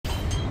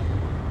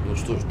Ну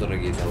что ж,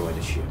 дорогие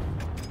товарищи,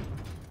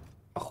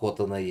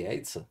 охота на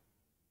яйца.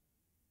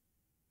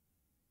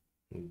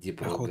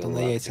 Охота на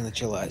яйца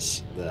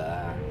началась.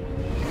 Да.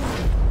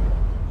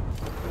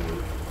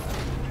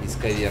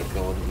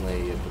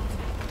 Исковеркованный этот.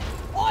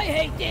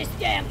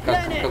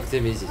 Как тебе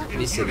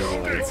миссия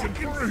называется?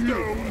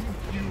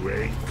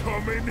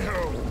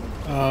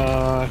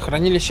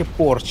 Хранилище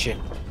порчи.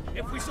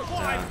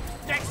 Да.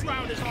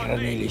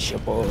 Хранилище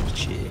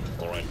порчи.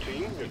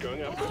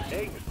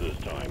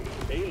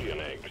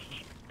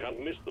 Can't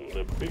miss them.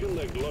 They're big and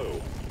they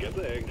glow. Get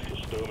the eggs,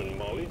 stow them in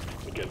molly,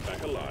 and get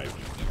back alive.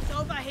 It's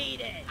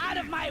overheated. Out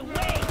of my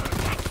way!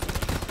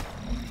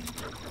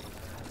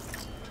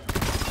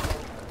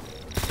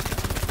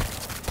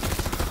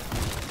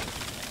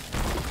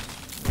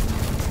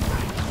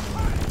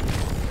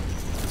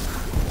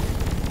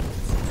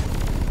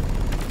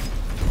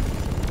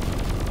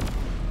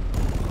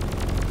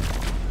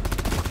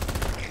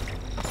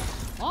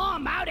 Oh,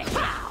 I'm out of here!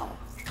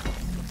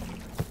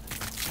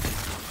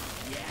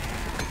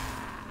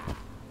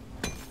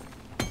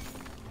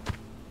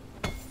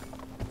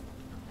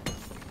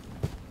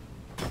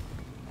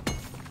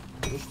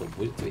 Ну что,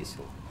 будет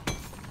весело.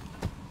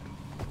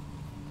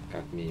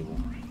 Как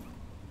минимум.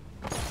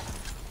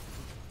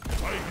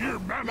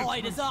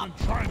 Lloyd is up.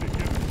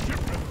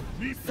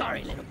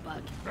 Sorry, little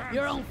bug.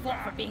 Your own fault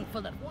for being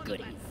full of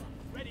goodies.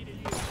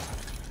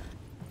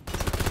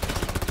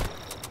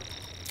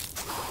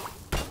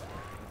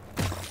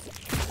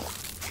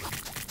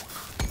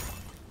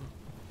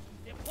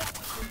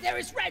 There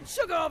is red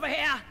sugar over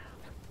here.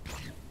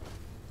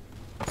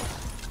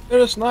 There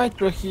is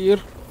nitro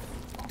here.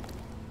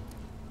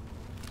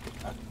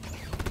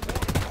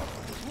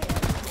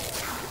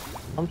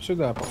 Там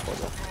сюда,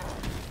 походу.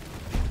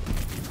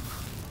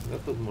 Да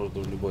тут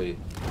можно в любой.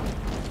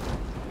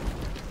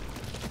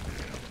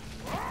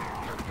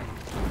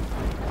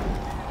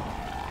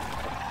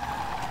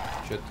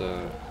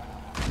 Что-то.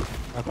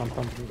 А там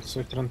с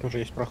той стороны тоже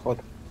есть проход.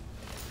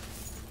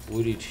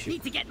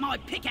 Курильщик.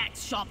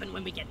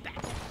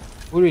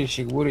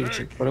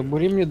 Бурильщик,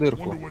 пробури мне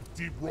дырку.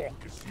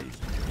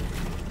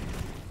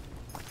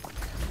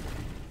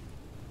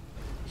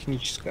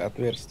 Техническое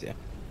отверстие.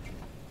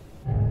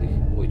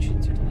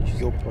 Очень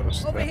технически.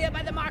 Ёпрст.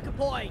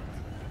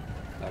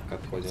 Так,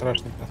 отходим.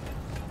 Страшненько.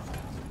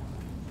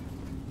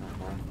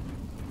 Ага.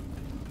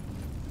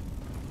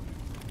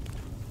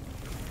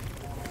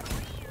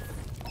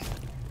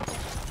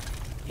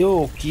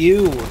 Yo,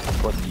 cute,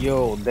 but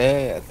yo,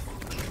 dead.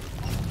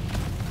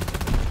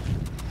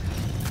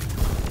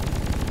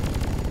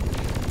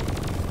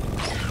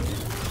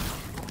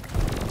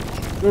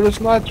 There is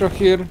nitro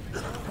here.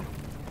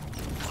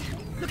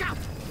 Look out!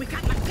 We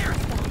got my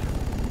terrace bomb.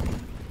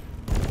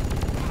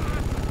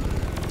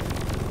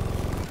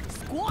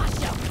 Squash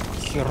him!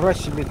 Хера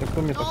себе, это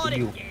кто меня так Not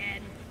убил?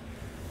 again.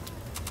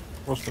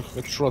 Просто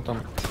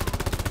хедшотом.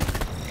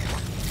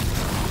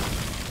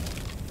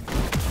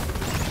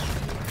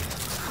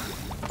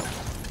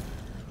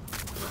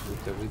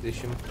 Это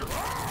вытащим.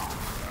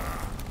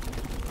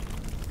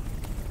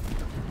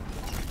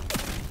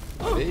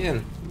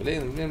 Блин.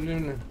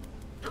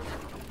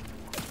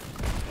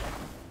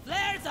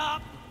 Flares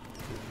up.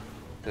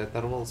 Ты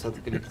оторвался от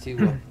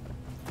коллектива.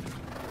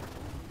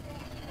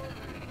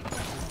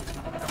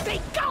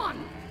 Stay gone.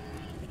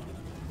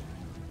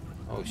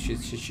 О, щит.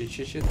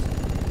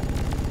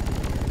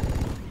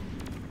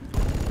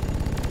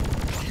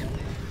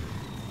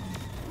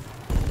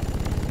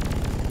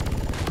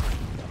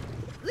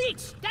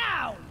 Leech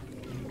down.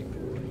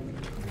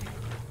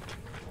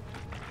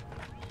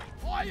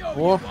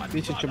 О,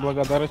 1000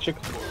 благодарочек.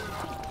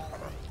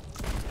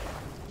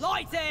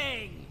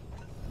 Lighting.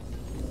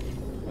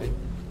 Ой.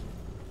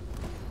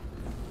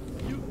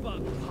 You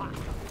bug hot.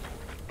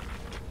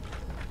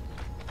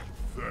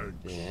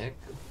 Так.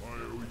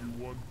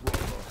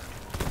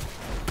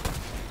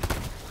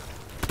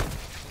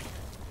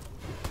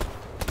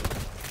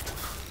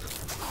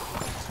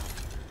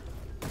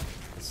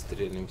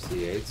 Стрелим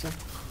все яйца.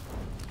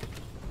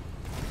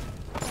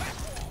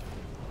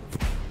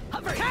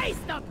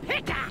 Case the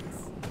pickaxe.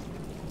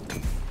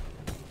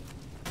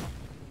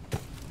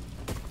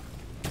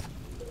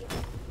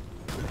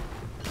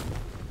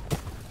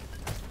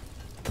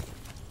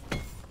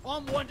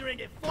 I'm wondering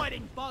if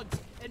fighting bugs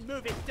and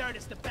moving dirt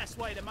is the best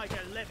way to make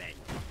a living.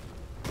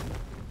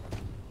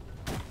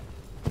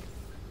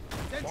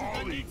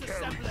 Attention, needs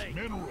assembling.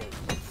 Minerals,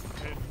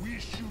 and we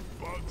shoot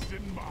bugs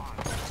in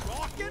mines.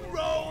 Rock and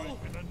roll.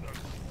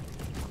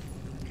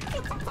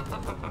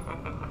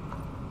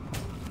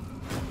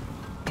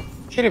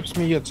 Череп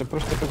смеется,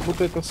 просто как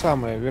будто это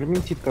самое.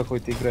 Верминтит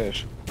какой-то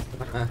играешь.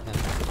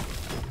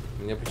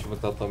 Мне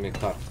почему-то Atomic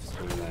Heart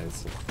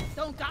вспоминается.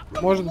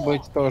 Может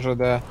быть, тоже,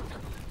 да.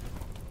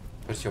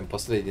 Причем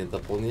последнее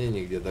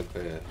дополнение, где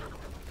такая...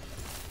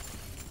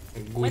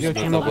 Где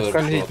очень много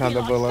скользить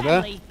надо было,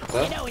 да?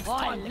 Да?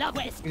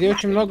 Где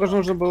очень много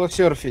нужно было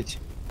серфить.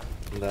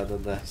 Да,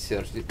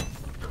 серфить.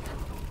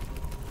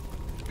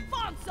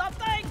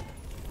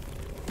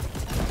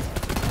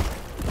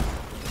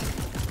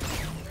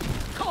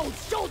 cold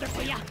shoulder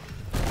for ya.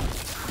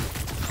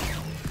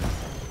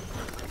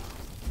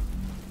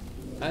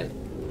 Ай.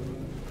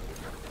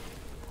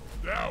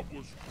 That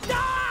was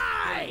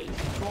Die!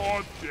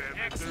 God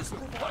damn it. There's a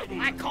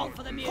problem. I called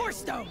for the mule. Core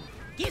stone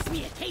gives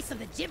me a case of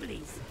the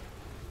gibblies.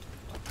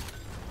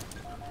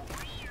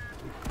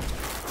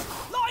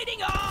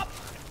 Lighting up!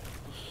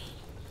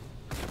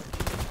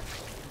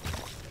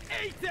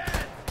 Eat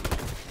it!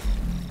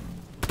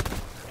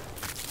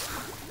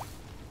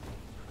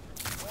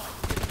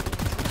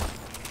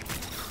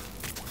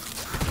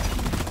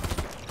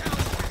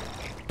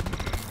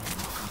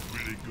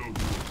 Really go to a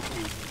cold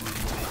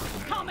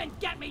room. Come and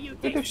get me, you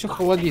Это все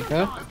холодит,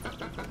 а?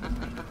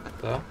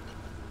 Да.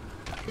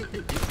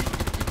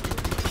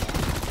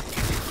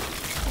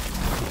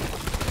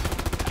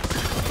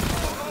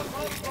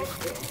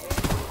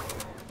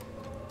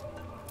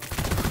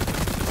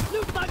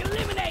 Loot bug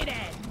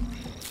eliminated!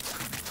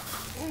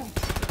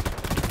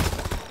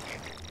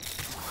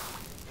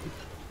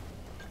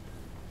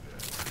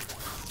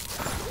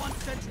 One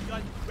sentry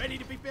gun ready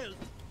to be built.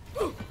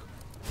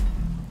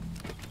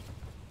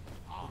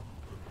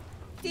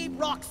 Deep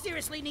Rock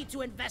seriously need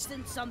to invest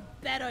in some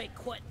better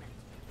equipment.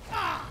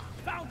 Ah!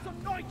 Found some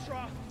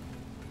nitra!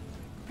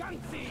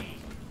 Gunseed!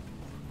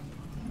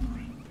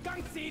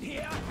 Gunseed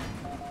here!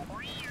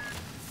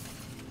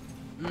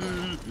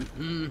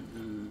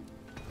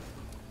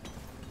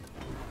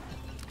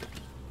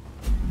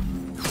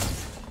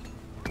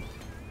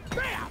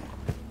 Bam!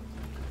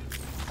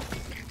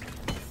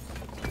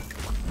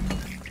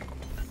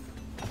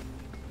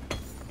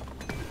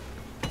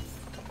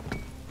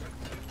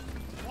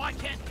 Oh, I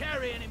can't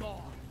carry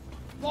anymore.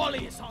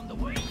 Molly is on the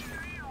way.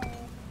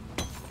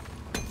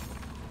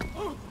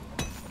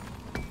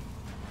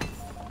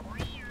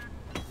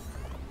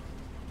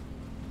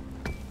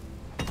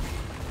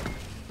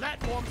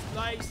 Platforms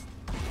placed.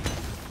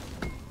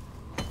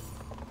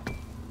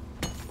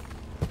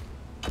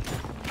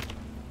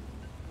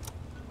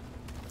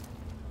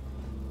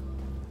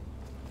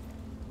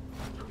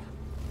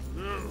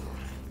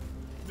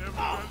 Never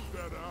got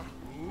better.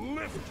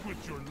 Lift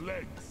with your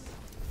legs.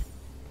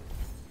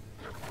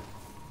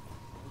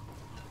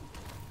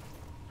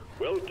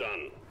 Well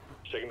done.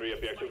 Secondary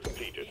objective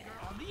completed.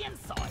 On the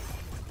inside.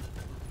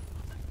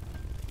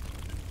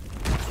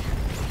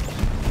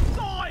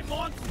 Die,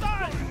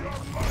 monster! Your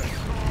lights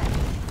off.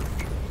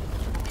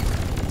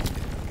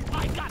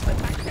 I got the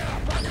back there,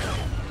 brother!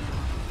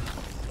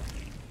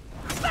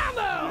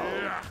 Sammo!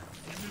 Yeah.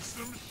 Give me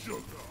some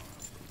sugar.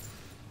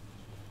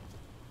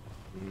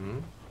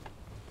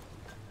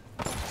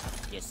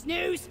 You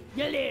snooze,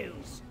 you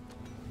lose.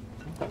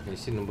 Так, не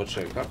сильно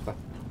большая карта.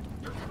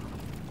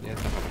 Нет,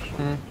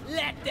 хорошо.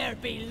 Let there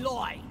be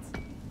light.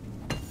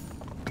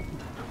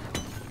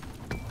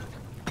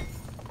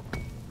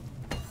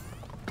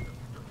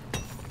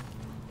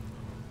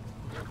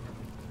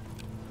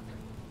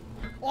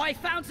 I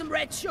found some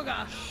red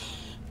sugar.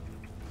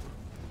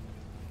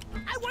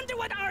 I wonder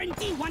what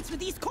R&D wants with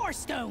these core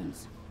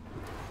stones.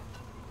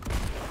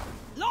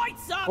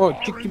 Lights up! О,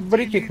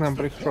 чики-брики к нам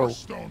пришел.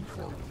 Stone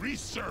for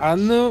research. А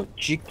ну,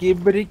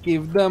 чики-брики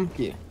в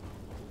дамки.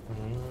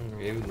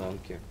 И в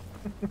дамке.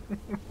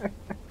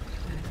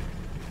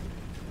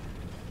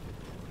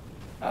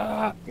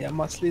 А, я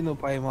маслину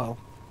поймал.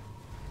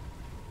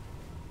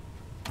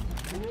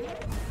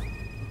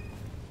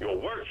 Your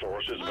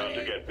workforce is about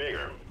to get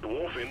bigger.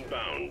 Dwarf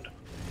inbound.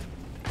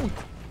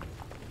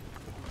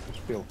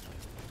 Успел.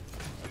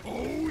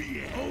 Oh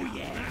yeah. Oh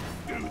yeah.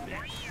 Do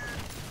this.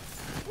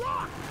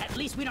 Rock! At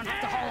least we don't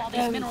have to haul all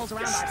these minerals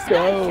around ourselves.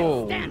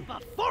 Stone. Stand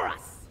before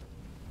us!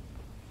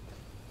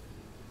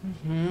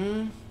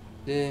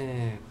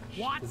 Так,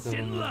 Watch что там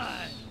and у нас?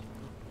 learn!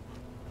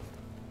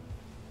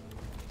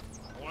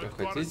 I've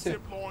got a хотите?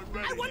 zip line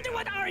ready. I wonder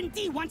what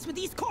R&D wants with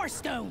these core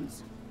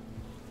stones.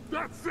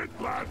 That's it,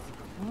 lads.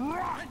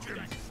 Rock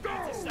and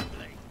stone.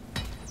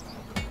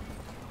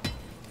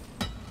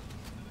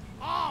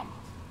 Armed!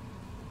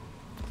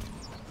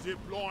 Zip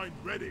line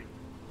ready.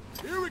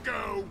 Here we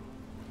go.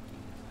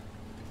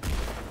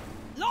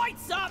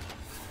 Lights up!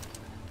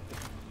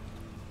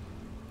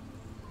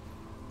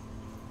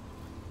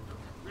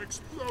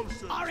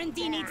 Explosion.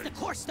 R&D needs the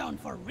core stone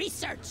for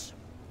research.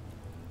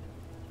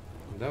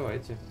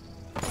 Давайте.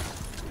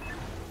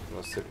 У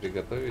нас все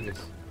приготовились.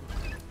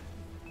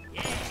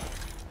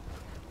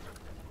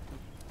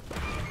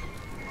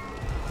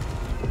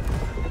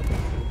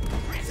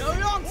 So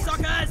long,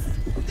 suckers!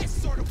 This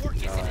sort of work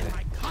isn't in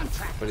my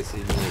contract.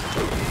 Присоединяйтесь.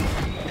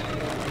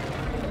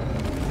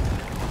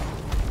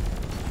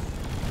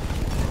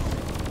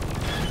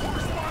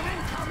 Spawn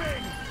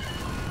incoming.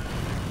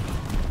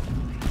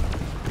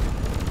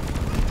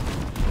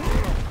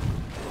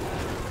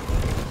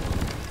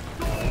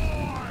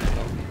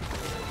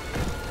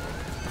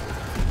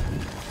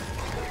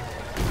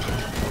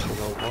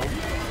 Задолбал.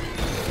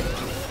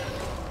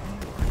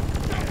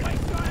 Don't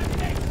waste your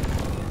ammunition!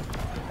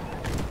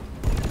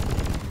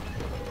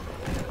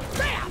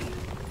 Bam!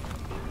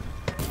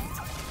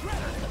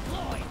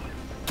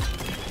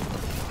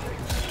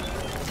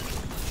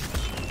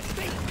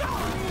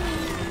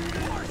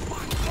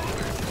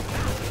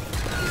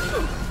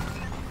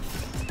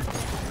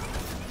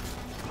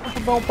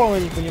 куда упал,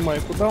 я не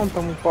понимаю. Куда он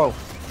там упал?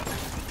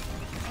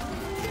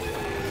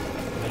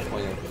 Не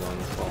понял, куда он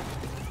упал.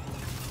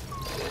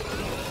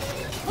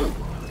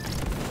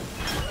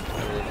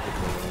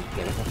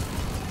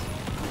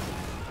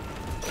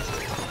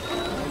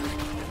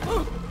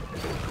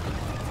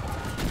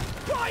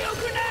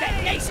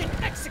 Detonation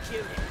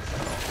executed.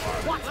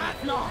 What's that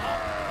now?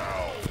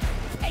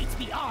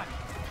 HP on.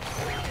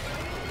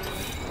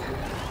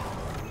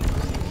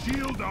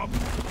 Shield up.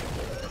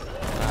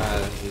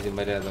 А,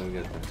 видимо, рядом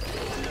где-то.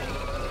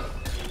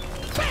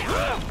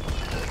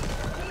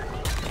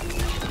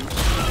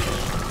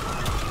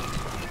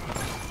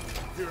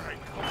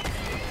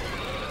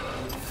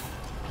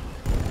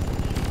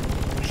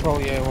 Нашел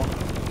я его.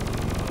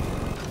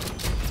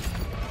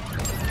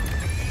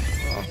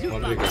 А,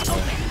 смотри,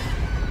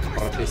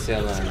 какой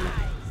профессиональный.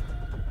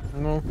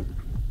 Ну,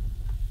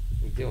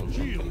 Где он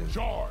там, Shield блин?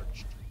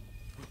 charged.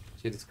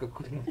 Через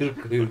какую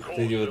дырку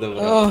до него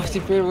добраться? ох,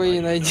 теперь вы не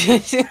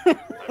найдете.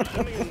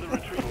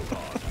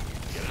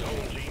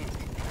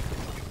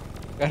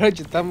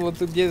 Короче, там вот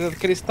где этот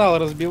кристалл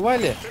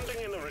разбивали,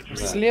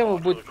 слева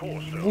будет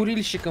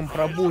бурильщиком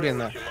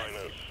пробурено.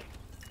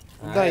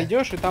 Да,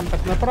 идешь и там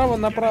так направо,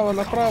 направо,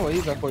 направо и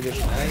заходишь.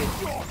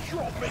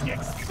 Dropping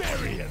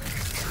experience.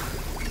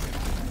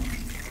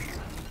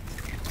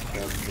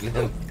 Так,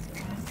 блин.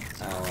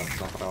 А,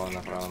 вот, направо,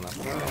 направо,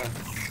 направо.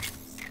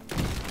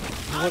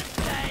 Вот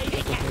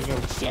тут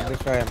идем,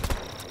 отдыхаем.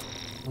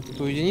 Мы тут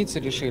уединиться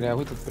решили, а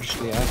вы тут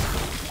пришли, а?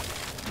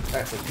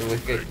 Ах, это вы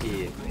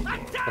какие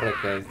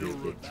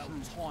проказники.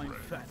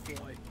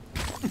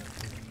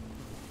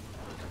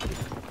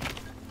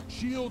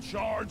 Shield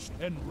charged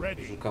and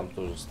ready. Жукам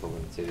тоже стало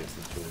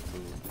интересно, что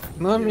это.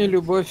 Но мне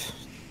любовь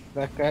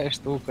такая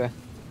штука.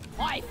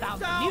 I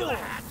found a new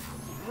hat.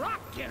 Rock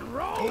and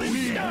roll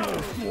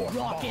stone.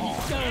 Rock and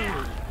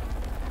stone.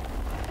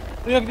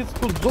 Ну, я где-то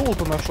тут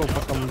золото нашел,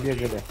 пока мы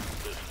бегали.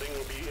 This thing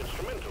will be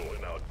instrumental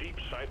in our deep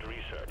side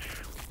research.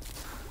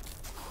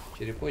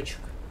 Черепочек.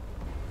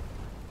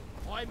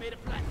 I made a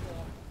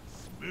platform.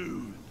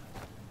 Smooth.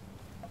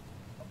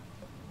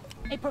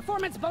 A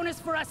performance bonus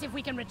for us if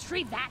we can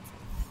retrieve that.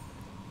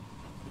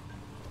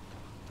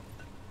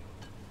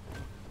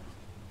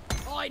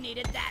 I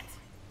needed that.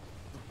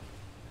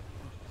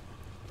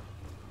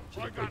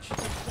 I got to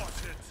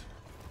bust it.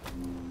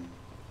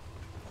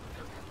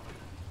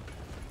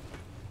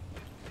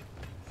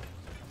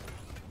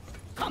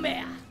 Come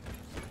here.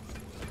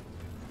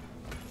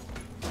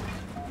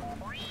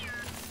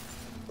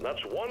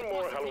 That's one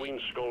more Halloween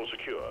skull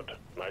secured.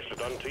 Nicely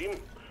done, team.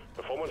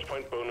 Performance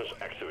point bonus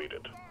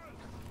activated.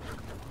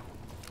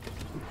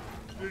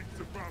 Things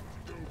about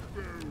to go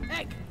boom.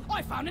 Egg!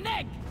 I found an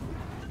egg!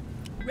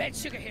 Red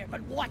sugar here,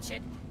 but watch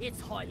it. It's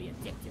highly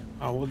addictive.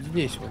 А вот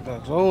здесь вот, да,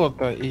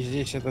 золото, и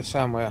здесь это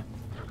самое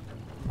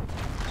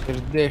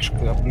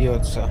сердечко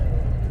бьется.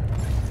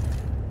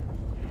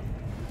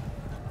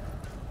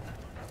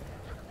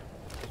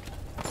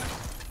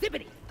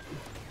 Zippity!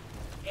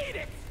 Eat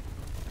it!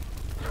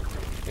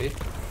 Эй,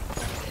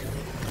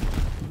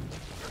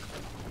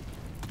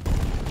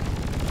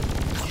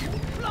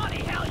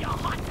 Bloody hell, you're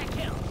hot to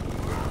kill!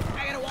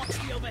 I gotta watch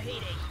the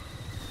overheating.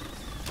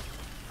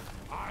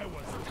 I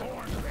was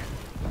born ready.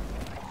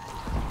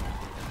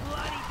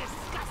 Bloody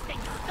disgusting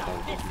stuff там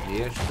this is.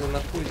 где ж ты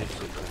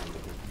находишься?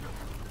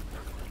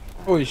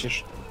 Что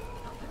ищешь?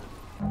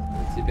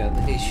 Тебя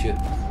да еще.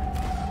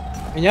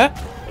 Меня?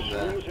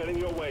 Да. Who's heading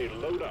your way?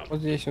 Load up. Вот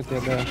здесь вот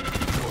я, да.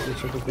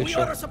 Здесь вот тут We еще.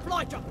 order a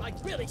supply drop like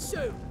really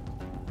soon.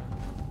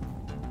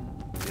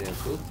 Где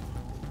тут?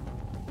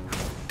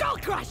 Go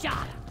Crusher!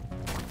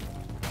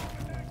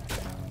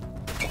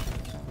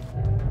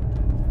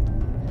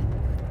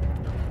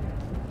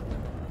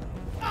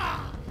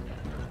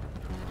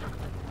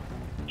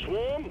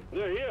 Swarm,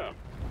 they're here.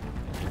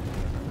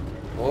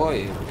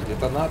 Ой,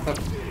 детонатор.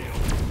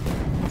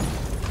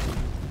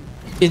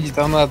 Где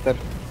детонатор?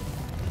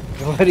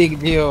 Говори,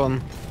 где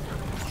он?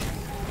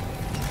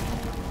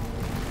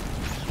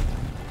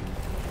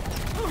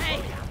 Hey,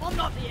 I'm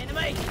not the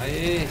enemy.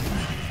 Ай,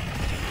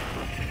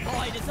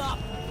 Hide us up.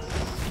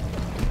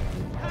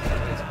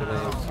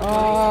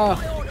 А,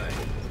 My orders.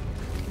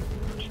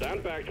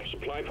 Stand back.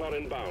 Supply pod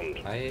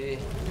inbound. ай,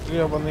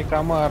 гребаный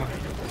комар.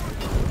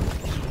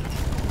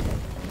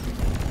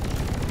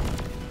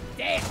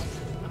 Damn,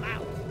 I'm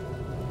out.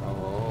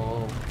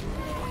 о,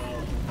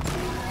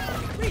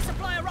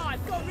 Resupply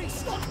arrived. Go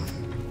restock.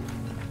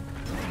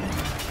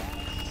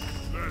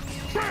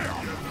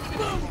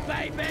 Boom,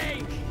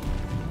 baby.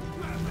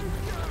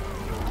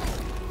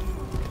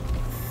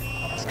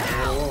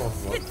 о,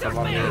 вот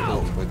команда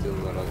этого схватил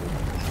заразу.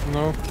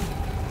 Ну,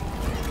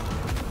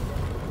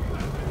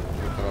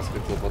 Как раз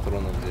хотел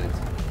патронов взять.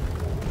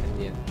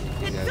 Нет,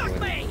 It нельзя took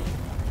говорить. me.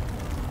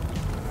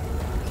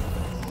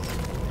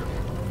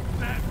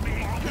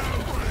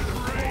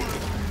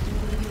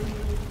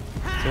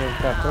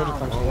 ЦЛК тоже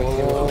там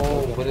схватила.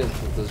 О, блин,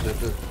 это же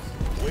это...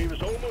 Wave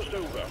is almost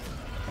over.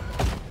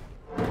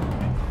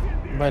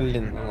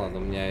 Блин. Ну ладно,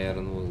 у меня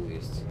Iron Will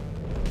есть.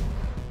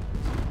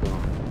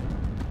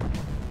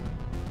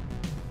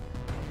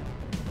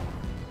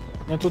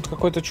 Ну тут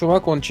какой-то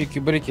чувак, он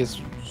чики-брики с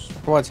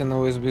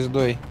платиновой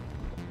звездой.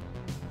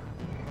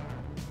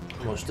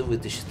 Может и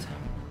вытащит.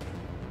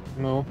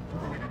 Ну.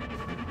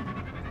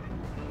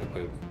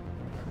 Такой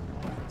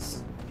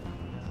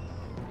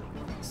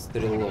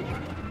стрелок.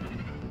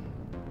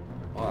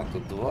 А,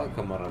 тут два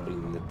комара,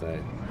 блин,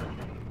 летает.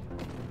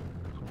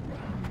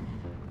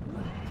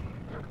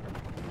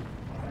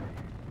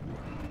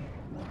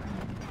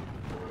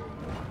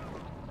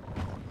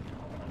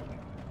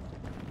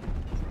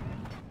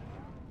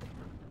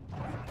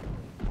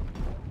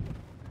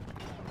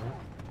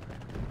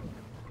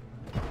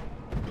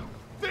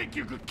 Think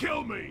you could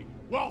kill me?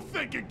 Well,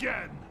 think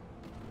again.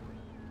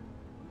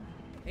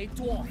 A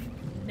dwarf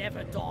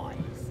never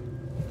dies.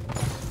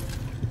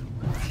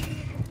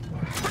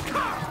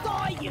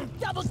 Die, you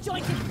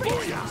double-jointed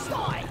freak!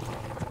 Die!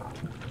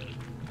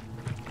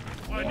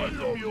 I need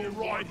the mule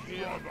right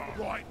here,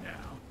 right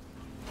now.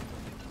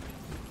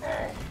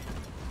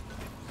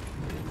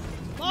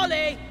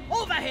 Molly,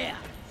 over here!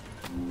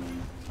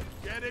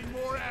 Getting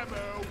more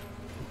ammo.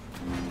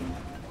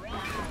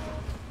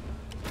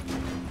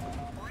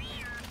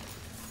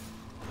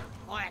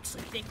 I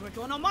actually think we're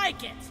gonna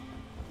make it.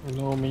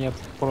 Ну, меня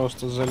тут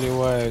просто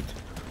заливают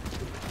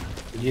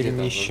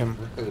дерьмищем.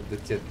 Как до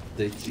тебя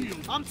дойти?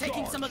 I'm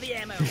taking some of the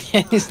ammo.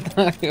 Я не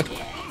знаю.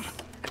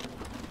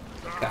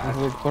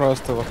 Тут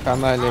просто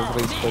вакханалия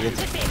происходит.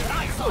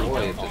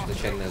 Ой, это ж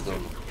начальная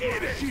зона.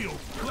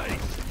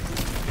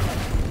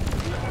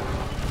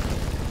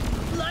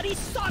 Bloody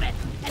sonnet!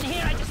 And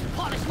here I just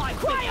polished my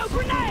cryo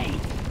grenade!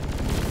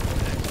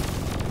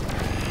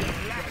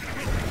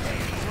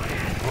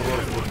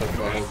 Вот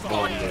такая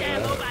банда,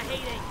 Damn да?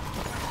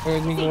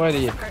 overheating! Не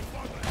говори.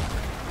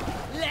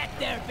 Let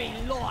there be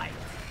light!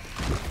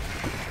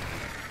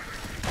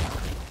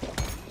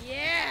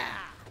 Yeah!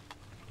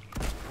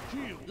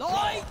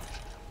 Light!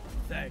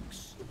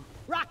 Thanks.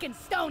 Rock and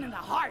stone in the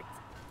heart!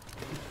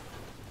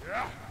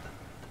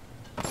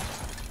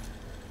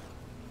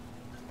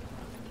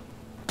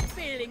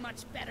 Feeling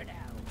much better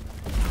now.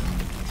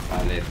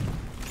 Блин.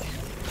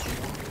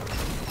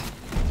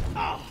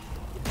 Oh!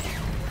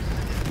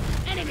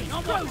 Enemy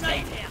frozen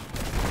here!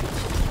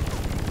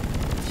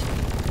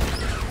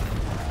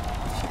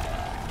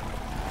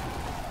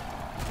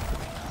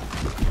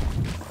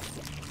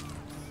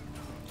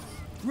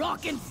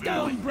 Rock and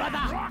stone,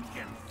 brother! Rock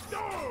and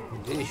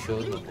stone! Где еще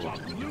одна была?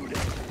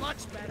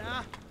 Much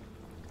better.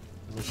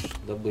 Мы ж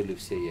добыли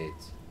все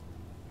яйца.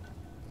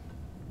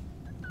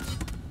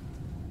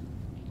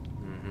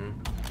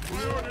 We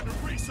ordered a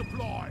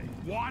resupply.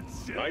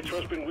 What's it?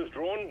 Nitro's been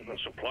withdrawn and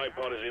supply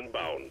pod is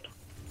inbound.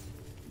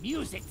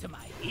 Music to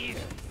my ears.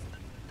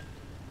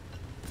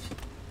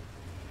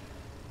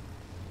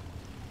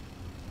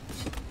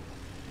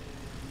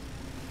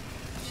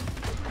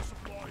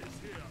 Resupply is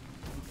here.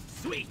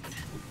 Sweet.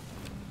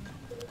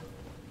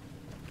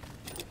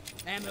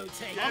 Ammo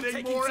tank. Getting I'm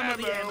taking more some of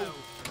the ammo. ammo.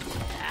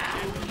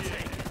 Ammo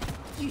tank.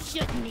 You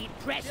shouldn't need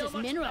precious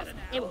minerals.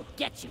 It will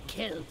get you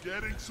killed.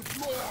 Getting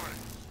supplies.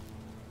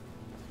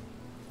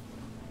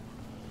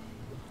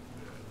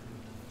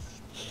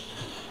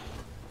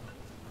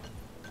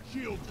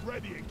 Shields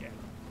ready again.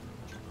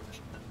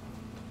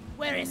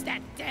 Where is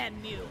that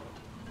damn mule?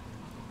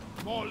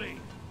 Molly,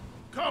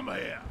 come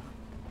here.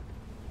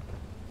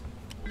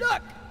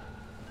 Look!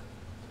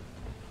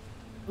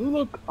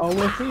 Look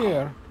over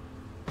here.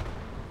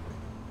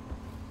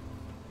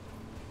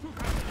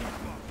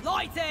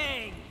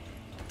 Lighting!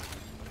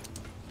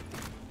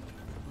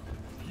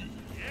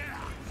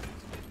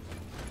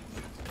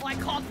 I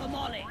called for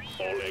Molly.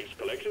 All eggs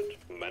collected.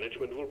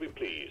 Management will be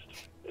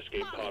pleased.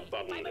 Escape pod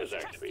button is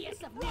activated.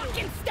 Rock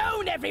and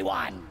stone,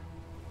 everyone!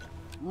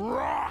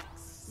 Rock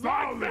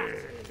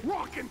solid.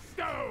 Rock and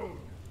stone.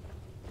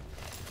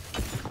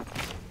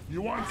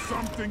 You want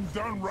something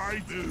done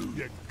right?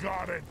 You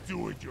gotta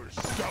do it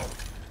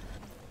yourself.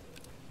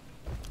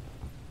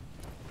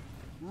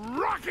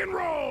 Rock and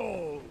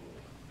roll.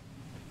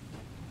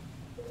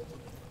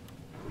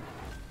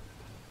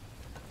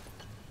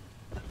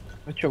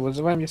 Ну что,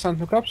 вызываем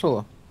десантную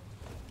капсулу?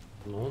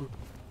 Ну,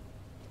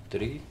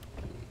 3.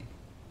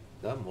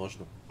 Да,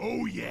 можно.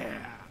 Oh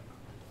yeah.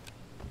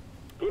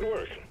 Good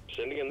work.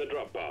 Sending in the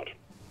drop pod.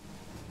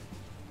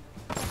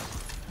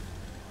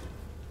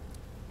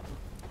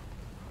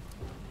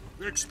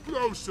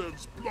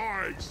 Explosives,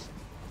 splice.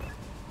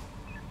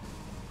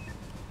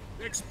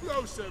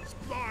 Explosives,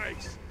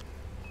 splice.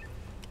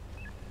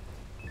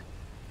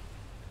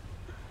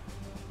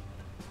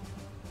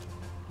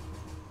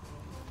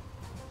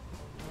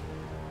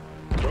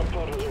 Drop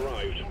pod has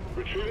arrived.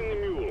 Retrieving the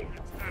mule.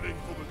 Heading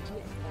for the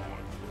drop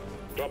pod.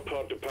 Drop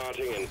pod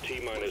departing in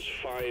T-minus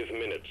 5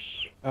 minutes.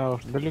 А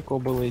уж далеко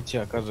было идти,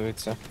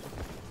 оказывается.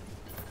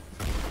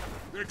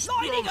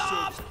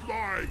 Explosives,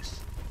 splice.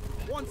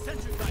 One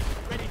sentry gun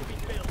ready to be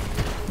built.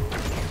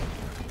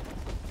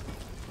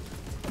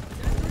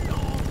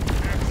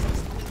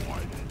 Access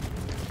provided.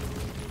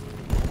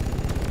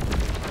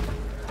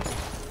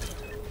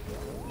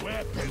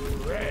 Weapon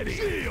ready.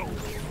 Shield.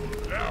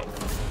 Out.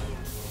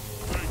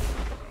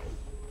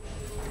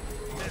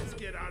 Let's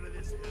get out of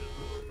this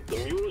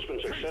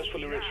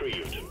successfully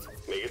retrieved.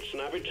 Make it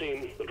snappy,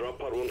 team. The drop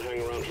pod won't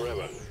hang around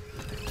forever.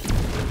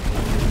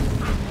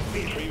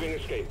 Retrieving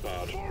escape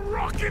pod.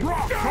 Rocket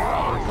rock!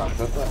 Как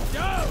это?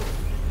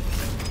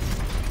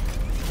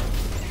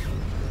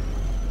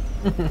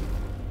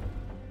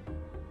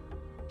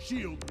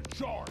 Shield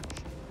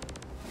recharged.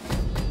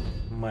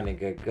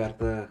 Маленькая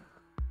карта.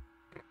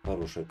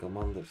 Хорошая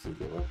команда, все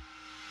дела.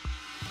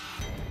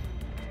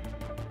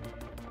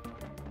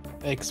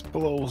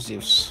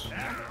 Explosives.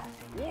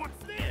 What's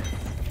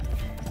this?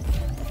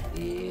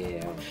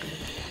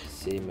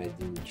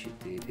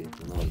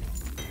 7-1-4-0.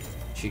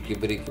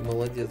 Чики-брики,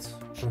 молодец.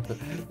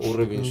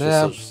 Уровень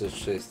Да.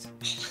 666.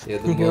 Я Не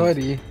думаю,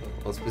 говори.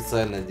 он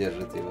специально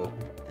держит его.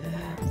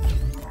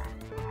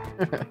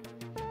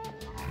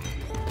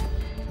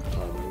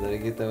 Ладно,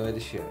 дорогие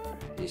товарищи,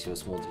 если вы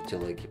смотрите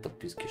лайки,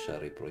 подписки,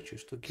 шары и прочие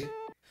штуки,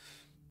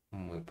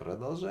 мы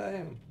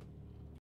продолжаем.